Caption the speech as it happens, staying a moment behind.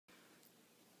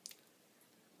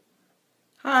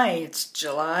Hi, it's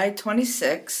July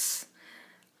 26th.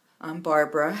 I'm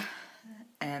Barbara,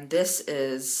 and this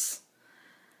is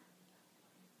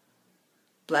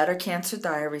Bladder Cancer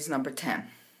Diaries number 10.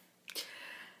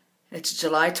 It's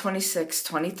July 26,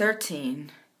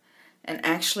 2013, and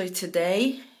actually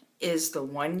today is the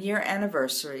 1-year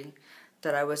anniversary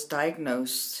that I was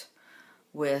diagnosed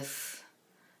with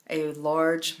a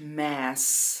large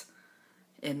mass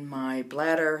in my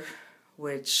bladder,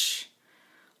 which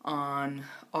on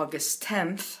August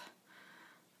 10th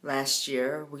last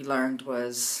year we learned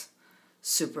was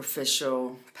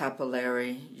superficial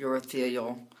papillary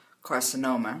urothelial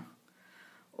carcinoma,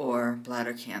 or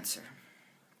bladder cancer.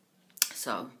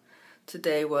 So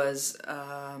today was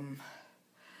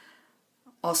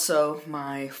also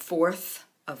my 4th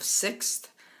of 6th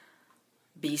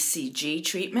BCG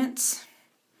treatments,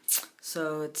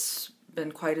 so it's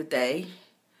been quite a day.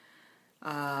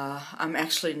 I'm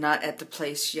actually not at the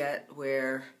place yet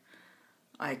where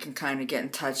I can kind of get in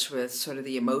touch with sort of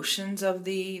the emotions of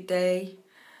the day.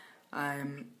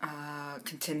 I'm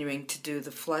continuing to do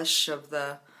the flush of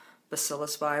the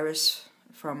bacillus virus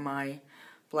from my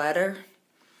bladder.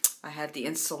 I had the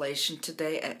installation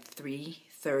today at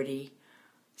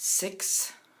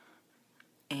 3:36,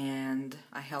 and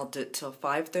I held it till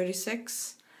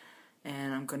 5:36,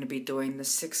 and I'm going to be doing the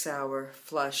 6-hour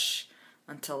flush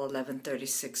until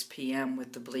 11:36 p.m.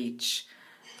 with the bleach,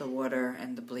 the water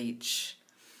and the bleach.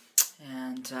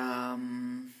 And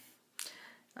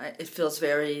it feels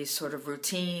very sort of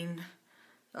routine,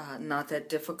 not that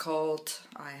difficult.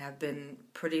 I have been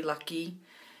pretty lucky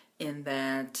in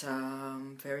that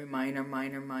very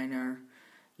minor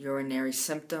urinary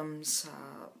symptoms,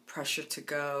 pressure to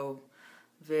go,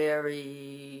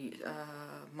 very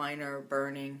minor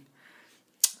burning.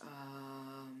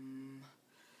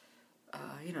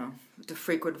 The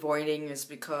frequent voiding is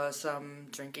because I'm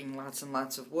drinking lots and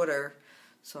lots of water,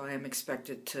 so I am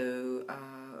expected to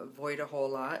void a whole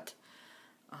lot.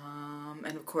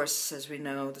 And of course, as we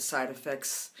know, the side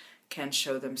effects can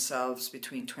show themselves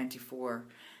between 24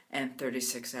 and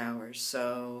 36 hours.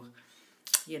 So,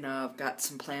 I've got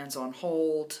some plans on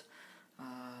hold.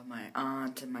 My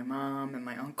aunt and my mom and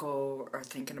my uncle are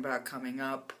thinking about coming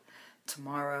up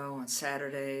tomorrow on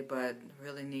Saturday, but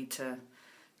really need to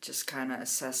just kind of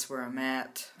assess where I'm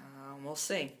at. We'll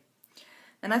see.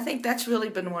 And I think that's really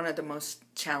been one of the most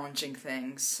challenging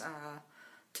things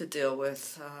to deal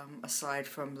with, aside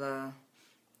from the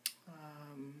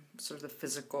sort of the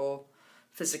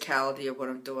physicality of what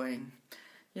I'm doing.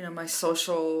 My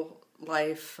social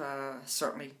life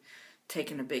certainly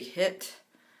taken a big hit,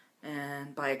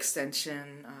 and by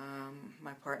extension,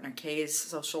 my partner Kay's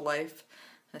social life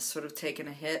has sort of taken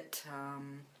a hit.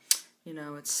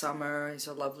 It's summer. These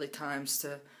are lovely times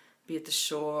to be at the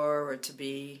shore or to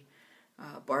be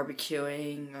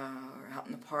barbecuing or out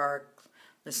in the park,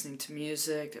 listening to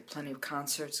music. There are plenty of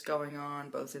concerts going on,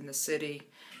 both in the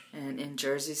city and in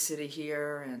Jersey City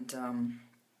here. And,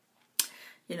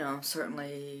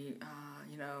 certainly,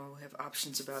 we have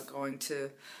options about going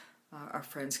to our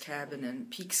friend's cabin in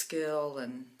Peekskill,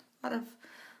 and a lot of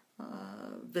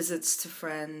visits to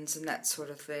friends and that sort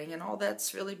of thing. And all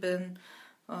that's really been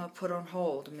put on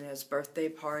hold. I mean, there's birthday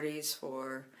parties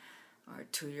for our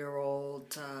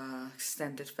 2-year-old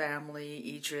extended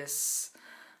family, Idris,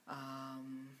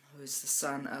 who's the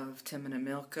son of Tim and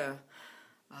Emilka.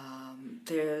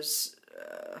 There's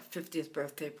a 50th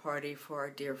birthday party for our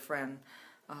dear friend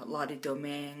Lottie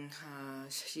Domingue.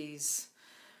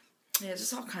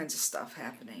 There's all kinds of stuff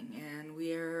happening, and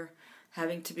we're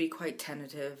having to be quite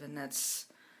tentative, and that's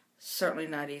certainly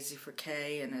not easy for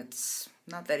Kay, and it's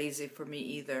not that easy for me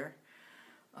either.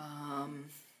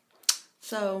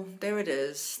 So there it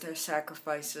is. There's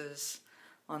sacrifices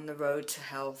on the road to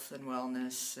health and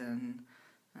wellness, and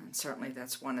certainly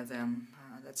that's one of them.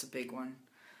 That's a big one.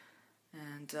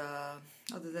 And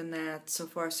other than that, so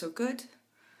far so good.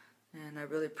 And I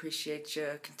really appreciate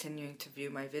you continuing to view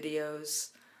my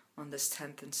videos on this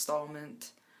 10th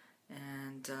installment.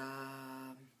 And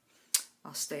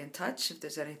I'll stay in touch. If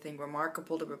there's anything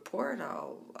remarkable to report,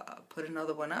 I'll put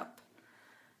another one up.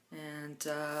 And,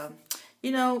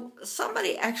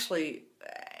 somebody actually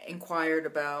inquired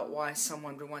about why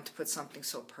someone would want to put something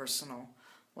so personal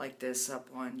like this up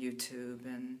on YouTube.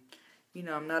 And,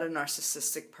 I'm not a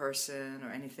narcissistic person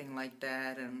or anything like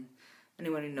that. And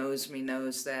anyone who knows me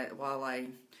knows that while I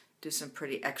do some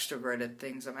pretty extroverted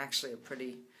things, I'm actually a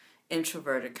pretty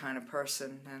introverted kind of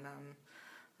person. And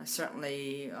I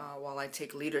certainly, while I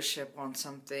take leadership on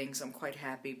some things, I'm quite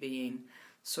happy being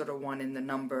sort of one in the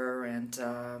number and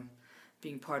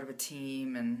being part of a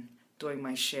team and doing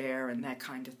my share and that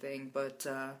kind of thing. But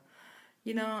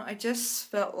I just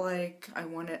felt like I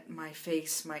wanted my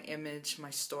face, my image, my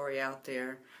story out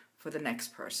there for the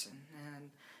next person.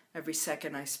 And every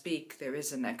second I speak, there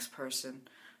is a next person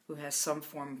who has some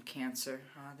form of cancer.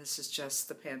 This is just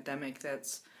the pandemic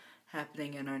that's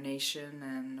happening in our nation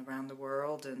and around the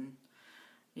world, and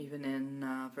even in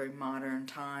very modern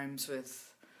times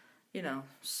with,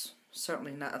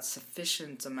 certainly not a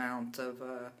sufficient amount of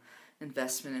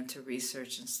investment into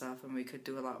research and stuff, and we could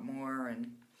do a lot more.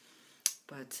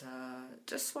 But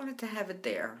just wanted to have it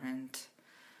there, and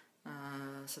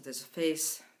so there's a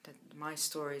face that my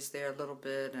story's there a little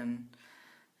bit, and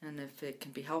if it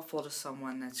can be helpful to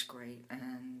someone, that's great.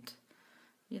 And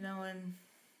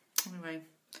anyway,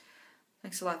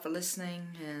 thanks a lot for listening,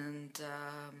 and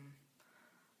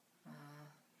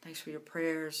thanks for your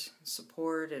prayers and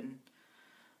support, and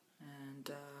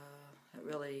it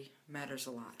really matters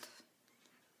a lot.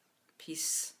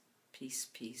 Peace, peace,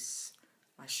 peace.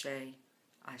 Ashe,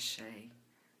 ashe,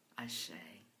 ashe.